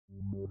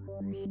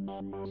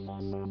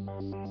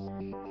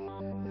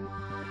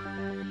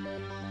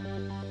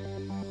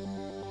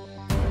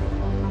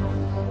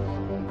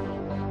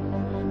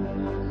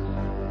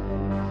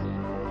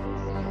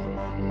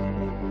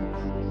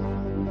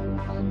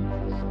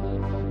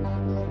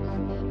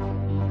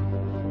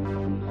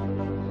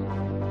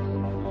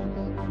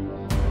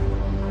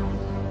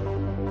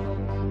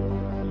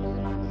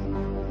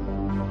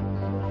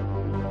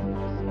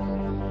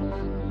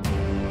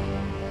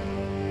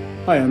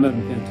Hi, I'm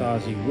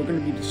Pantazi. We're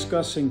going to be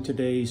discussing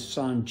today's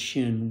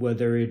Sanchin,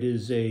 whether it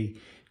is a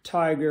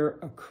tiger,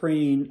 a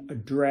crane, a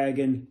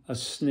dragon, a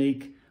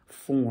snake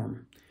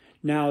form.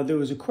 Now, there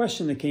was a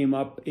question that came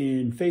up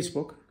in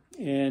Facebook,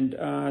 and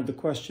the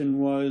question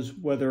was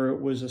whether it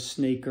was a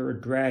snake or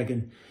a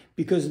dragon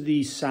because of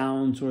the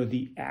sounds or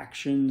the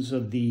actions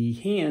of the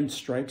hand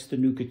strikes, the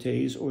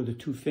nukates, or the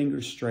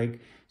two-finger strike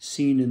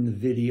seen in the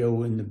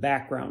video in the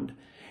background.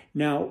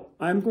 Now,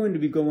 I'm going to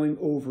be going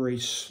over a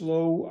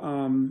slow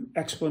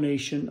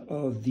explanation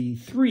of the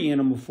three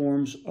animal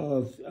forms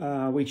of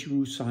Uechi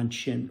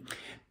Sanchin,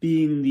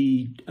 being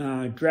the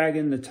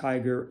dragon, the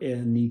tiger,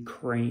 and the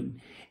crane,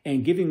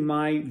 and giving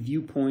my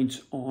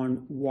viewpoints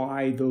on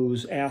why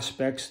those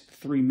aspects,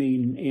 three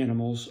main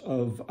animals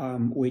of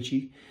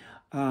Uechi,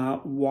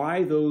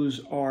 why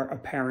those are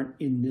apparent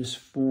in this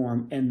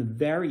form, and the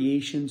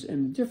variations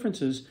and the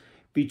differences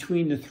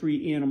between the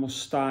three animal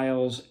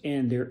styles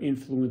and their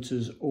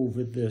influences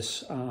over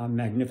this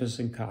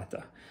magnificent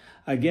kata.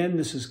 Again,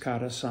 this is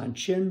kata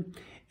Sanchin,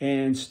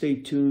 and stay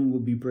tuned.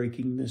 We'll be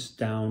breaking this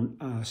down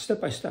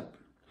step by step.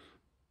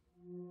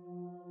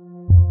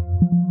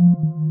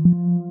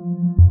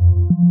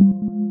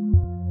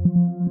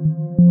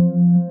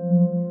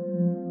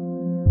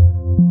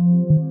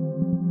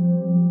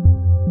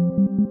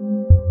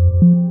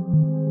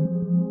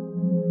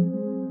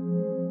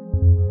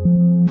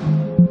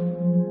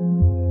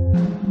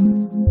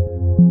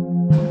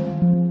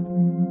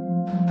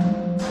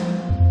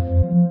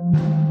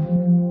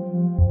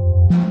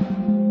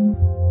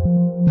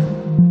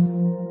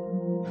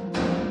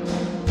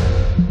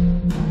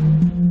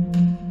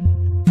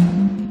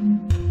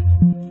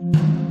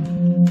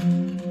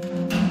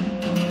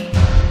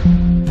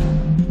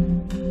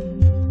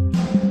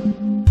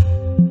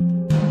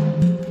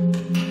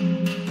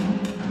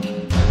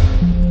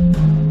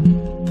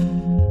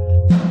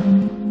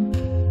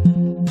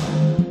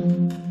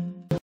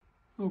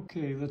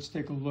 Okay, let's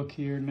take a look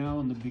here now.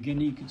 In the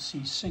beginning, you can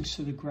see sinks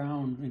to the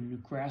ground in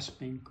a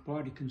grasping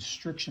body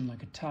constriction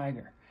like a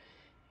tiger.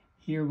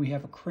 Here we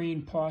have a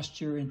crane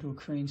posture into a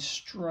crane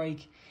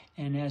strike,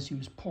 and as he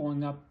was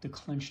pulling up, the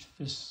clenched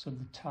fists of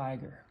the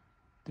tiger.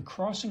 The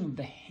crossing of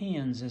the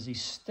hands as he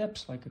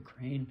steps like a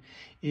crane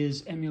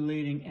is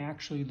emulating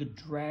actually the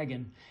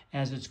dragon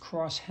as it's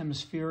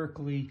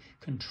cross-hemispherically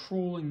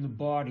controlling the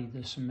body,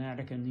 the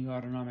somatic and the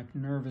autonomic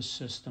nervous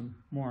system.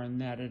 More on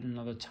that at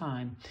another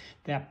time.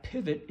 That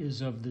pivot is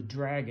of the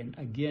dragon,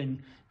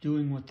 again,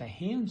 doing what the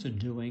hands are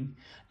doing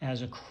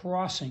as a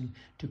crossing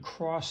to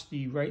cross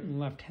the right and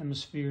left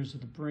hemispheres of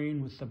the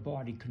brain with the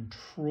body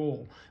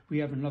control. We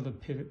have another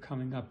pivot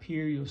coming up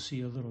here. You'll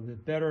see a little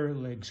bit better.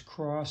 Legs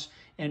cross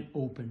and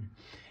open.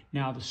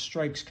 Now the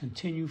strikes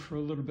continue for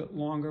a little bit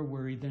longer,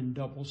 where he then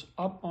doubles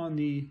up on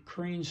the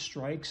crane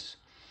strikes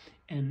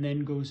and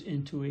then goes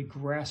into a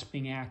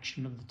grasping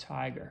action of the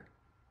tiger,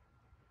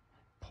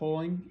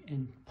 pulling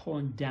and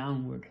pulling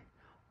downward.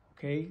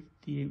 Okay,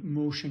 the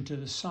motion to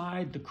the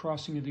side, the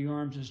crossing of the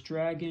arms as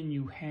dragon.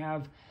 You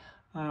have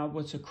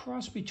what's a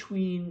cross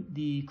between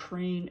the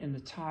crane and the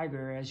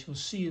tiger, as you'll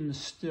see in the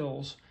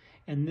stills,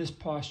 and this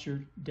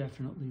posture,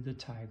 definitely the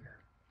tiger.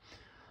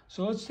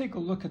 So let's take a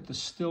look at the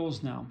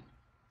stills now.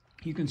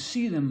 You can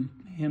see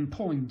him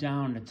pulling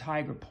down, a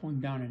tiger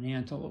pulling down an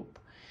antelope,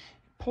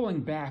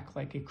 pulling back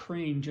like a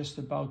crane just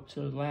about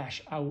to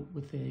lash out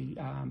with a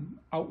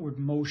outward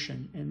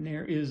motion. And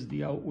there is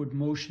the outward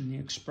motion, the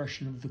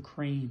expression of the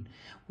crane,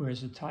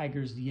 whereas the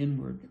tiger is the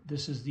inward.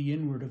 This is the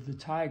inward of the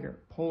tiger,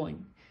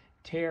 pulling,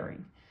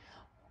 tearing.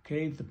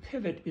 Okay, the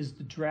pivot is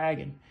the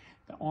dragon,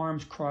 the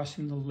arms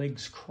crossing, the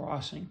legs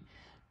crossing.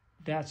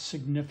 That's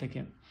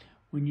significant.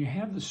 When you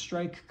have the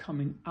strike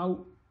coming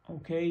out,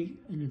 okay,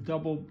 in a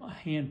double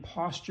hand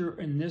posture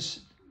in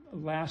this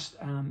last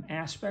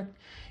aspect,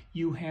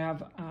 you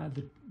have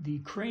the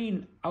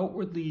crane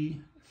outwardly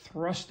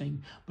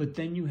thrusting, but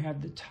then you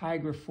have the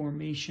tiger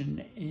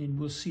formation, and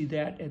we'll see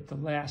that at the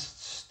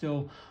last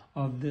still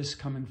of this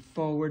coming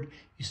forward.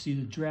 You see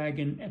the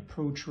dragon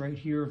approach right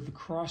here of the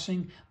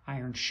crossing,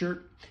 iron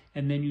shirt,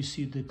 and then you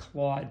see the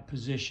clawed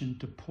position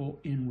to pull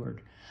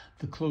inward.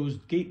 The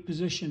closed gate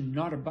position,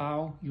 not a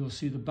bow. You'll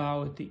see the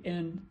bow at the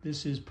end.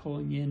 This is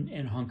pulling in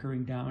and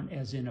hunkering down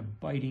as in a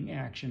biting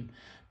action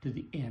to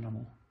the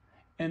animal.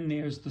 And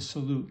there's the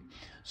salute.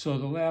 So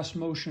the last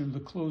motion of the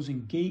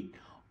closing gate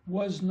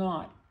was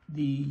not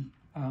the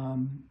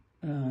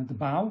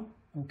bow.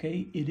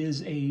 Okay, it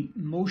is a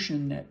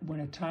motion that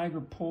when a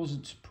tiger pulls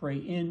its prey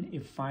in,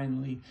 it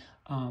finally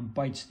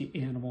bites the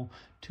animal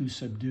to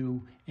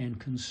subdue and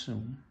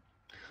consume.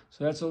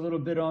 So that's a little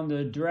bit on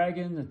the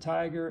dragon, the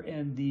tiger,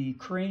 and the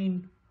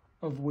crane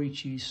of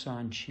Uechi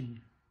Sanchin.